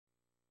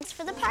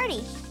for the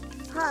party.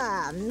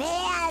 Oh,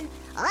 man.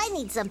 I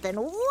need something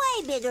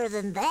way bigger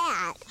than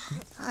that.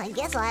 I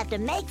guess I'll have to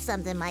make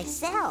something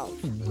myself.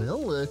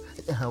 Well,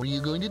 how are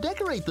you going to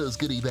decorate those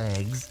goodie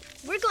bags?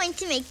 We're going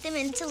to make them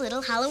into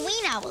little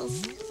Halloween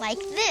owls, like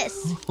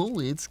this. Oh,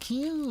 it's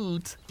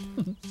cute.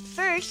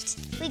 First,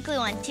 we glue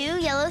on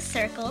 2 yellow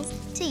circles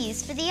to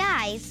use for the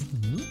eyes.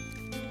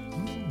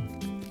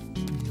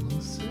 Yellow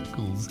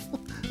circles.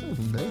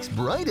 Nice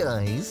bright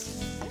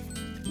eyes.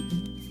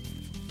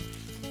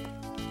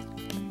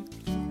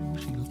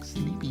 She looks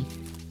sleepy.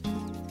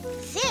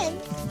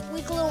 Then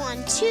we glue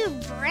on 2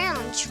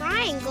 brown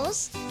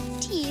triangles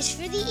to use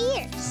for the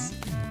ears.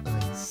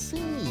 I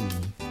see.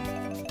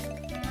 Oh,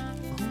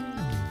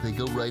 they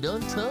go right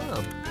on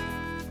top.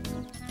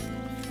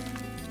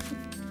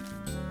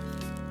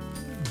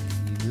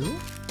 There you go.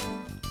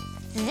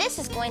 This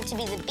is going to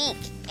be the beak,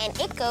 and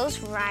it goes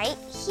right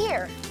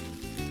here.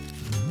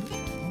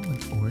 Oh, an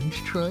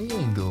orange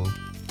triangle.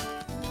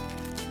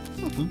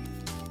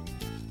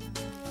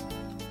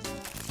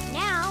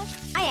 Now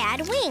I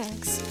add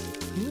wings.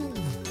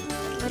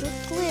 Little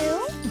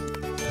glue.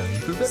 Time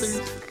for feathers.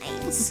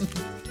 Nice.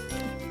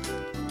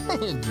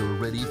 And you're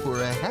ready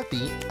for a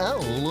happy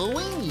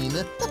Halloween.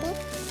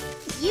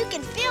 You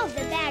can fill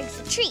the bags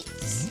of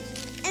treats.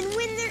 And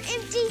when they're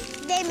empty,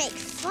 they make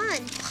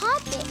fun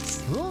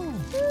poppets. Oh.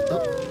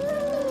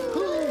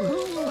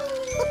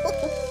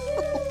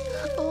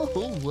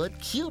 Oh, what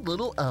cute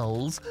little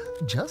owls,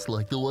 just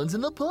like the ones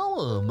in the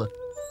poem.